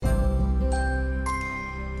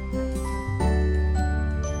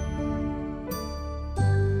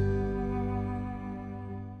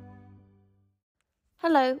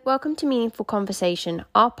Hello, welcome to Meaningful Conversation,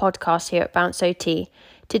 our podcast here at Bounce OT.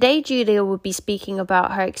 Today, Julia will be speaking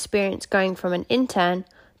about her experience going from an intern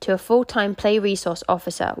to a full-time play resource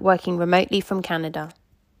officer working remotely from Canada.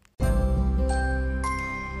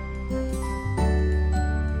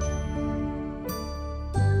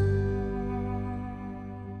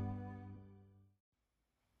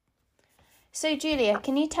 So, Julia,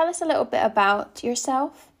 can you tell us a little bit about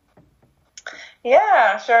yourself?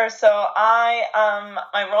 Yeah, sure. So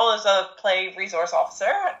my role is a play resource officer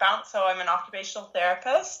at Bounce. So I'm an occupational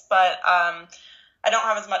therapist, but I don't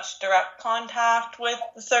have as much direct contact with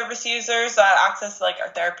the service users that access our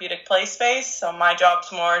therapeutic play space. So my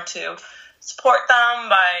job's more to support them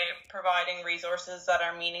by providing resources that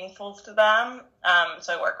are meaningful to them.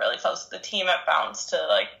 So I work really close with the team at Bounce to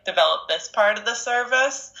develop this part of the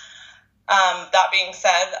service. That being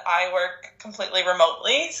said, I work completely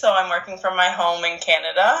remotely, so I'm working from my home in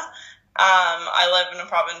Canada. I live in a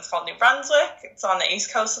province called New Brunswick. It's on the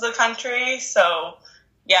east coast of the country, so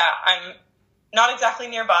yeah, I'm not exactly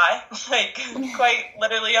nearby, quite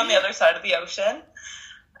literally on the other side of the ocean.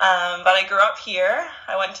 But I grew up here.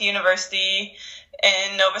 I went to university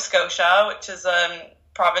in Nova Scotia, which is a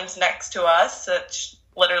province next to us, which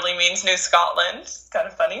literally means New Scotland. It's kind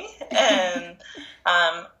of funny. And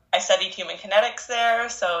I studied human kinetics there,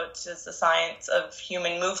 so it's just the science of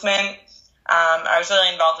human movement. I was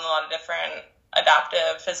really involved in a lot of different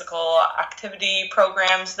adaptive physical activity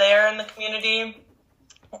programs there in the community.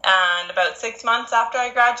 And about 6 months after I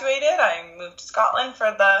graduated, I moved to Scotland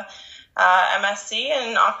for the MSc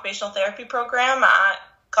in occupational therapy program at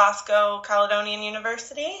Glasgow Caledonian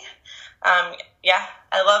University. I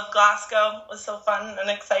love Glasgow. It was so fun and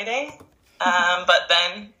exciting. But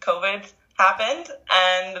then COVID happened,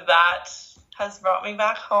 and that has brought me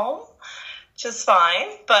back home, which is fine.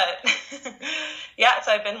 But yeah,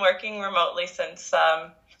 so I've been working remotely since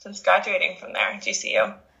graduating from there at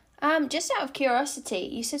GCU. Just out of curiosity,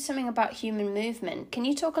 you said something about human movement. Can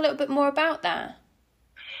you talk a little bit more about that?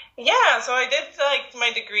 Yeah, so I did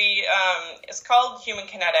my degree. It's called human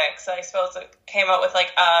kinetics. I suppose it came out with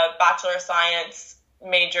a Bachelor of Science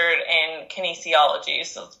majored in kinesiology.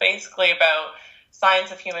 So it's basically about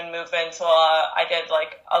science of human movement. So I did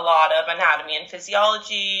a lot of anatomy and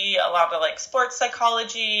physiology, a lot of sports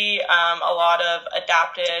psychology, a lot of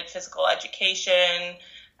adapted physical education,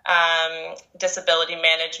 disability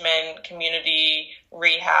management, community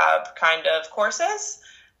rehab kind of courses.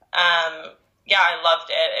 I loved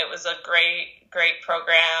it. It was a great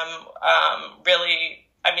program. Really,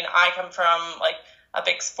 I come from a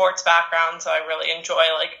big sports background, so I really enjoy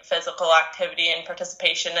physical activity and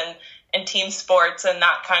participation in team sports and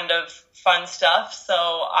that kind of fun stuff.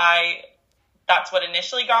 So that's what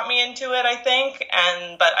initially got me into it, I think.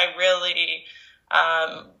 But I really,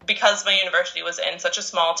 because my university was in such a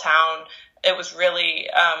small town, it was really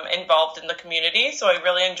involved in the community. So I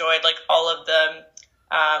really enjoyed all of the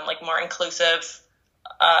more inclusive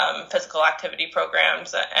physical activity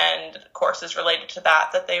programs and courses related to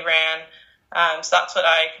that they ran. So that's what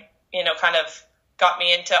kind of got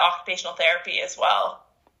me into occupational therapy as well.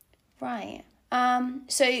 Right.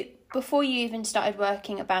 So before you even started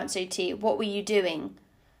working at Bounce OT, what were you doing?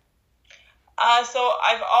 So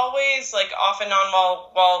I've always, off and on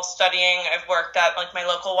while studying, I've worked at my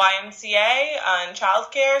local YMCA in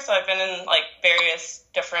childcare. So I've been in various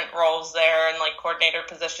different roles there and coordinator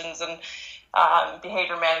positions and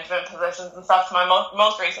behavior management positions and stuff. So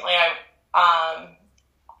most recently,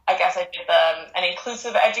 I guess I did an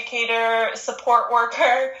inclusive educator support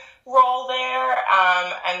worker role there.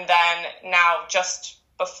 And then now just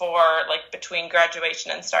before, between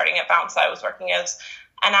graduation and starting at Bounce, I was working as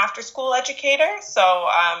an after-school educator. So,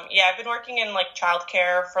 I've been working in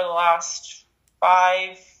childcare for the last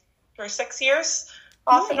 5 or 6 years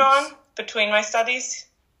off and on between my studies.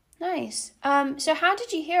 Nice. So how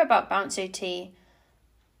did you hear about Bounce OT?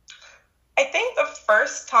 I think the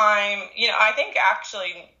first time,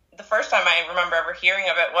 the first time I remember ever hearing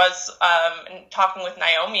of it was talking with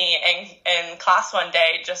Naomi in class one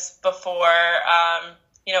day just before,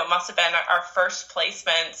 it must have been our first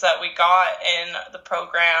placements that we got in the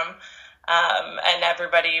program. And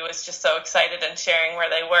everybody was just so excited and sharing where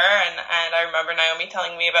they were. And I remember Naomi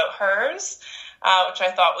telling me about hers, which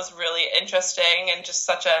I thought was really interesting and just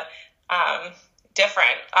such a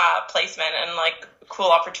different placement and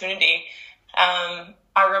cool opportunity. I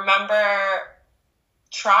remember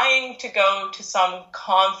trying to go to some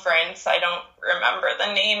conference. I don't remember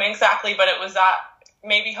the name exactly, but it was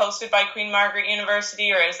maybe hosted by Queen Margaret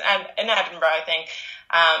University or is in Edinburgh, I think.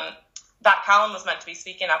 That Callum was meant to be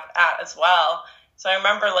speaking up at as well. So I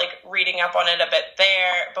remember like reading up on it a bit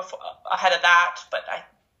there before ahead of that, but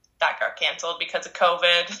that got canceled because of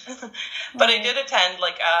COVID. But I did attend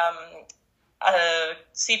like a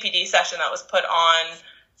CPD session that was put on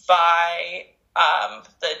by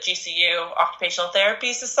the GCU Occupational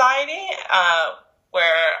Therapy Society,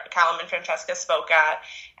 where Callum and Francesca spoke at.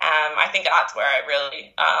 I think that's where I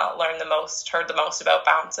really heard the most about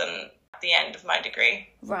Bounce, and at the end of my degree.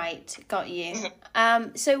 Right, got you.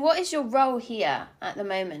 So what is your role here at the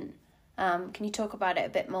moment? Can you talk about it a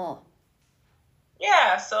bit more?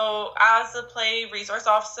 Yeah, so as a play resource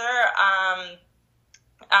officer,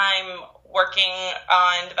 I'm working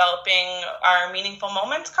on developing our Meaningful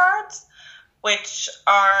Moments cards, which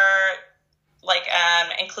are like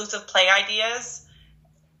inclusive play ideas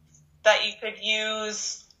that you could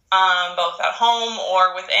use both at home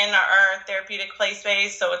or within our therapeutic play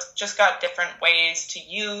space. So it's just got different ways to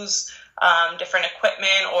use different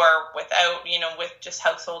equipment or without, with just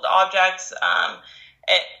household objects.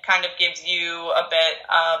 It kind of gives you a bit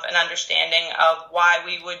of an understanding of why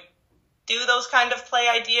we would do those kind of play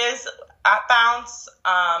ideas at Bounce,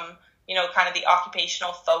 kind of the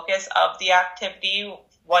occupational focus of the activity,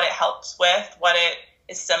 what it helps with, what it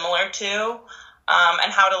is similar to,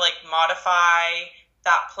 and how to like modify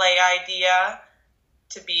that play idea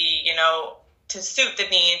to be, to suit the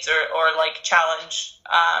needs or like challenge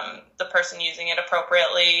the person using it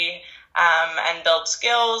appropriately, and build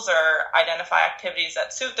skills or identify activities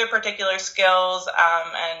that suit their particular skills,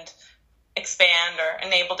 and expand or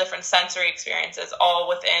enable different sensory experiences, all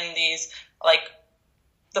within these, like,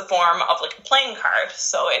 the form of like a playing card.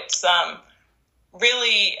 So it's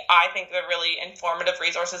really, I think they're really informative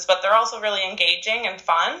resources, but they're also really engaging and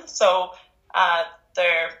fun. So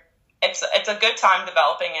it's a good time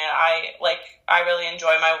developing it. I really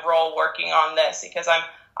enjoy my role working on this because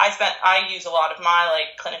I use a lot of my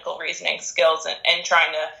like clinical reasoning skills and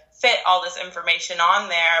trying to fit all this information on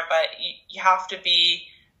there, but you have to be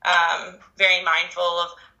very mindful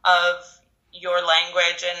of your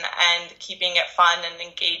language and keeping it fun and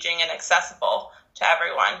engaging and accessible to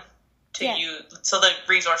everyone to use, so the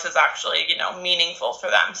resource is actually meaningful for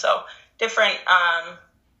them. So different,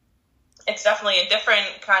 it's definitely a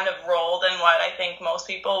different kind of role than what I think most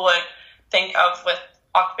people would think of with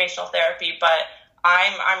occupational therapy, but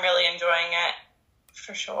I'm really enjoying it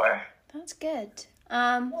for sure. That's good.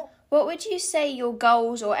 What would you say your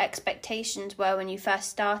goals or expectations were when you first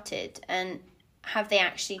started, and have they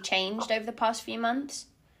actually changed over the past few months?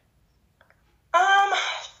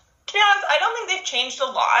 To be honest, I don't think they've changed a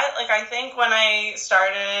lot. Like, I think when I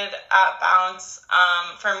started at Bounce,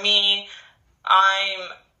 for me,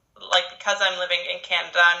 because I'm living in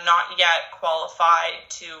Canada, I'm not yet qualified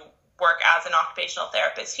to work as an occupational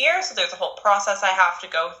therapist here. So there's a whole process I have to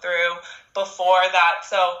go through before that.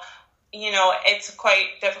 So, it's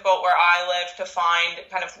quite difficult where I live to find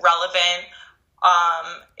kind of relevant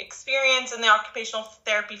experience in the occupational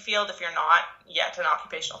therapy field if you're not yet an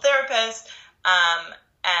occupational therapist.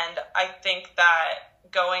 And I think that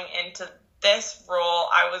going into this role,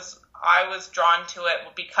 I was drawn to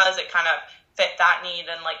it because it kind of fit that need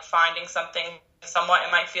and like finding something somewhat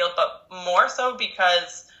in my field, but more so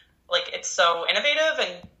because like it's so innovative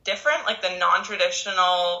and different, like the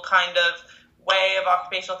non-traditional kind of way of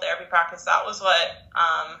occupational therapy practice. That was what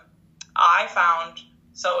I found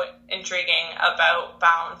so intriguing about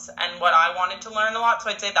Bounce and what I wanted to learn a lot.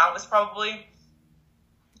 So I'd say that was probably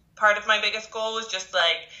part of my biggest goal, was just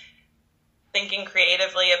like thinking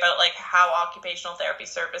creatively about like how occupational therapy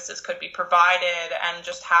services could be provided and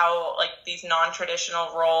just how like these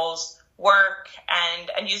non-traditional roles work,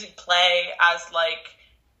 and using play as like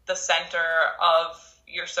the center of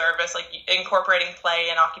your service, like incorporating play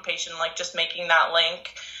and occupation, like just making that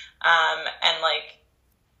link, and like,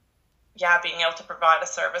 being able to provide a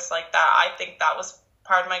service like that. I think that was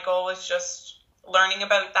part of my goal, was just learning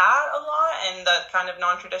about that a lot and the kind of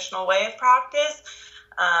non-traditional way of practice.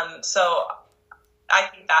 So I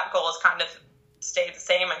think that goal has kind of stayed the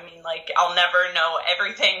same. I mean, like, I'll never know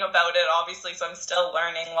everything about it, obviously, so I'm still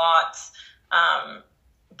learning lots.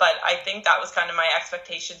 But I think that was kind of my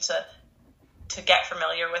expectation, to get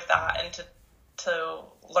familiar with that and to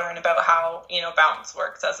learn about how, Bounce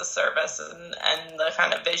works as a service and the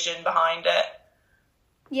kind of vision behind it.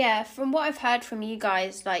 Yeah, from what I've heard from you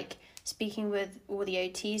guys, like speaking with all the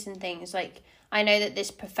OTs and things, like I know that this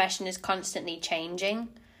profession is constantly changing,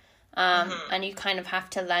 and you kind of have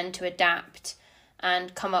to learn to adapt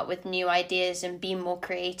and come up with new ideas and be more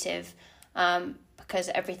creative, because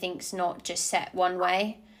everything's not just set one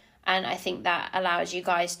way. And I think that allows you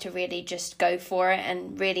guys to really just go for it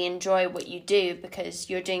and really enjoy what you do, because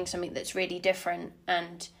you're doing something that's really different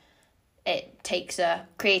and it takes a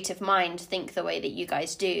creative mind to think the way that you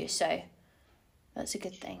guys do. So that's a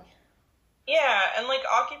good thing. Yeah, and like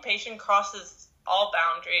occupation crosses all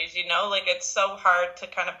boundaries, you know, like it's so hard to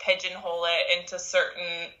kind of pigeonhole it into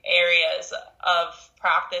certain areas of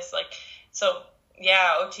practice. Like, so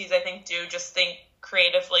yeah, OTs I think do just think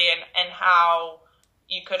creatively and how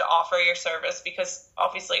you could offer your service, because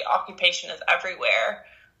obviously occupation is everywhere.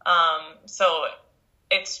 So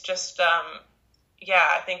it's just, yeah,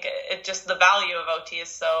 I think it just, the value of OT is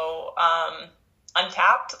so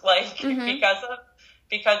untapped, like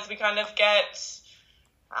because we kind of get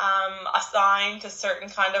assigned to certain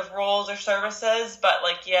kind of roles or services, but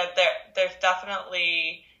like, yeah, there's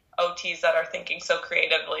definitely OTs that are thinking so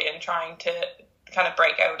creatively and trying to kind of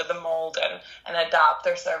break out of the mold and adapt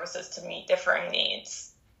their services to meet differing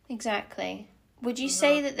needs. Exactly. Would you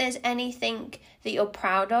say that there's anything that you're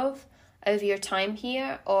proud of over your time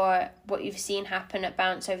here, or what you've seen happen at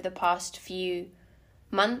Bounce over the past few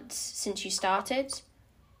months since you started?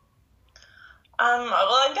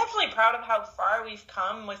 Well, I'm definitely proud of how far we've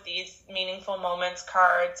come with these meaningful moments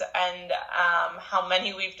cards, and how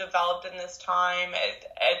many we've developed in this time.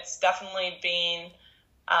 It's definitely been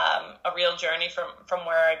a real journey from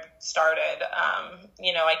where I started.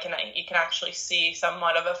 You know, you can actually see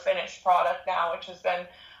somewhat of a finished product now, which has been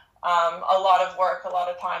a lot of work, a lot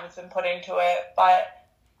of time has been put into it. But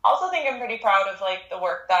I also think I'm pretty proud of like the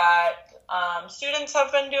work that students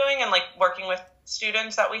have been doing, and like working with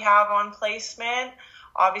students that we have on placement.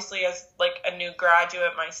 Obviously, as like a new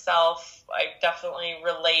graduate myself, I definitely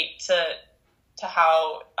relate to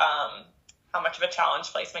how much of a challenge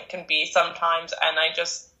placement can be sometimes, and I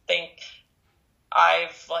just think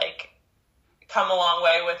I've like come a long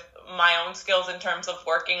way with my own skills in terms of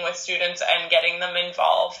working with students and getting them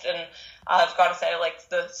involved. And I've got to say, like,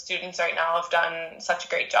 the students right now have done such a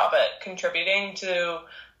great job at contributing to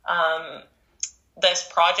this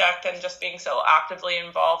project and just being so actively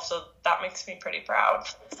involved. So that makes me pretty proud.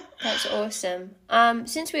 That's awesome.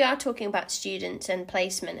 Since we are talking about students and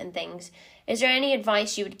placement and things, is there any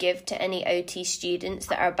advice you would give to any OT students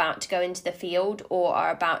that are about to go into the field or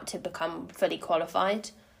are about to become fully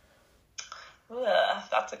qualified?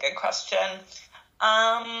 That's a good question.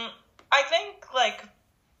 I think like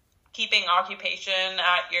keeping occupation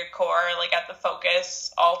at your core, like at the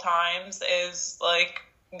focus all times, is like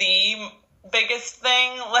the biggest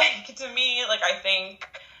thing. Like to me, like I think,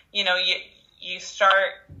 you know, you start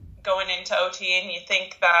going into OT and you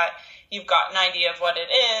think that you've got an idea of what it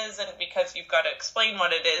is, and because you've got to explain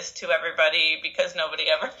what it is to everybody because nobody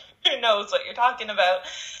ever knows what you're talking about.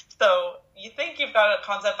 So you think you've got a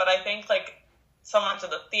concept, but I think like so much of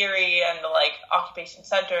the theory and the like occupation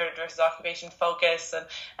centered versus occupation focus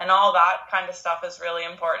and all that kind of stuff is really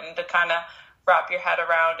important to kind of wrap your head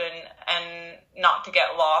around and not to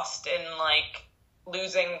get lost in like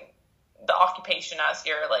losing the occupation as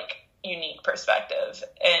your like unique perspective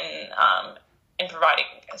in providing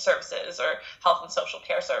services or health and social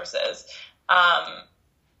care services.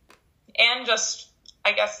 And just,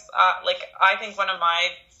 I guess, like I think one of my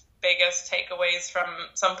biggest takeaways from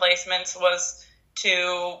some placements was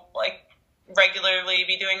to like regularly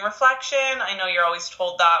be doing reflection. I know you're always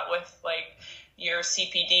told that with like your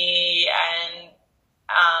CPD and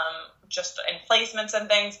just in placements and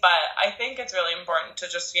things, but I think it's really important to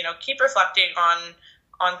just, you know, keep reflecting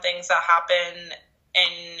on things that happen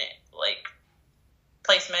in like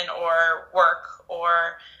placement or work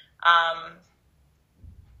or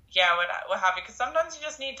what have you, because sometimes you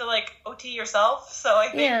just need to like OT yourself. So I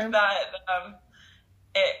think that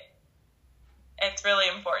it's really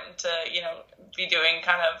important to, you know, be doing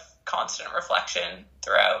kind of constant reflection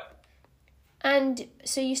throughout. And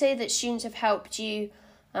so you say that students have helped you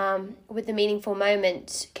with the meaningful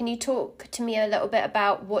moments. Can you talk to me a little bit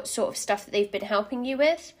about what sort of stuff that they've been helping you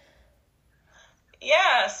with?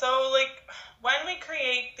 Yeah, so like when we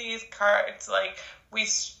create these cards, like we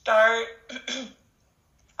start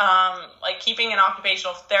like keeping an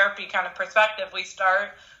occupational therapy kind of perspective, we start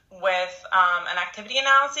with an activity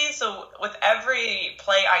analysis. So with every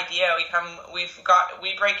play idea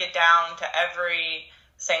we break it down to every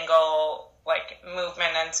single like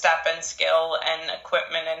movement and step and skill and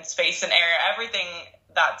equipment and space and area, everything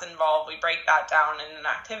that's involved, we break that down in an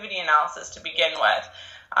activity analysis to begin with,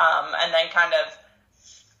 and then kind of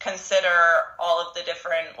consider all of the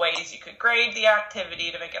different ways you could grade the activity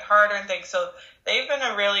to make it harder and things. So they've been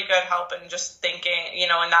a really good help in just thinking, you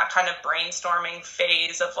know, in that kind of brainstorming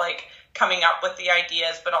phase of like coming up with the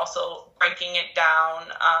ideas, but also breaking it down,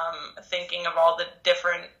 thinking of all the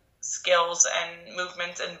different skills and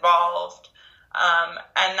movements involved.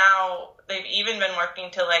 And now they've even been working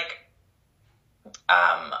to like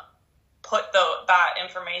put that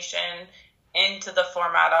information into the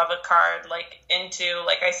format of a card, like into,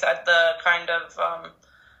 like I said, the kind of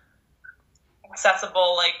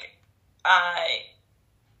accessible, like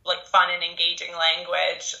fun and engaging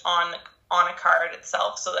language on a card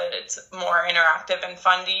itself, so that it's more interactive and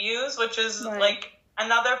fun to use, which is like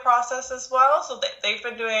another process as well. So they've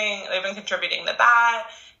been contributing to that.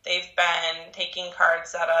 They've been taking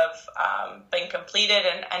cards that have been completed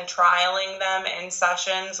and trialing them in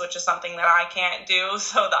sessions, which is something that I can't do.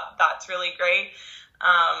 So that's really great.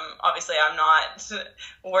 Obviously, I'm not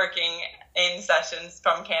working in sessions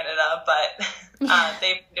from Canada, but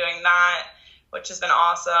they've been doing that, which has been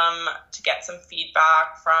awesome to get some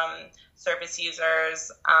feedback from service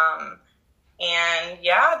users. And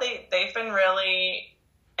yeah, they've been really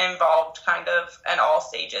involved kind of at all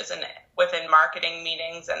stages and within marketing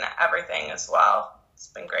meetings and everything as well. It's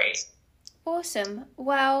been great. Awesome.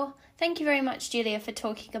 Well, thank you very much, Julia, for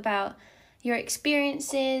talking about your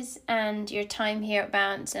experiences and your time here at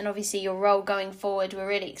Bounce, and obviously your role going forward. We're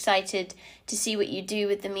really excited to see what you do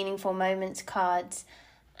with the Meaningful Moments cards.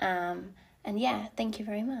 And yeah, thank you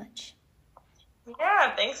very much.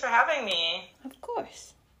 Yeah, thanks for having me. Of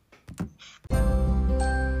course.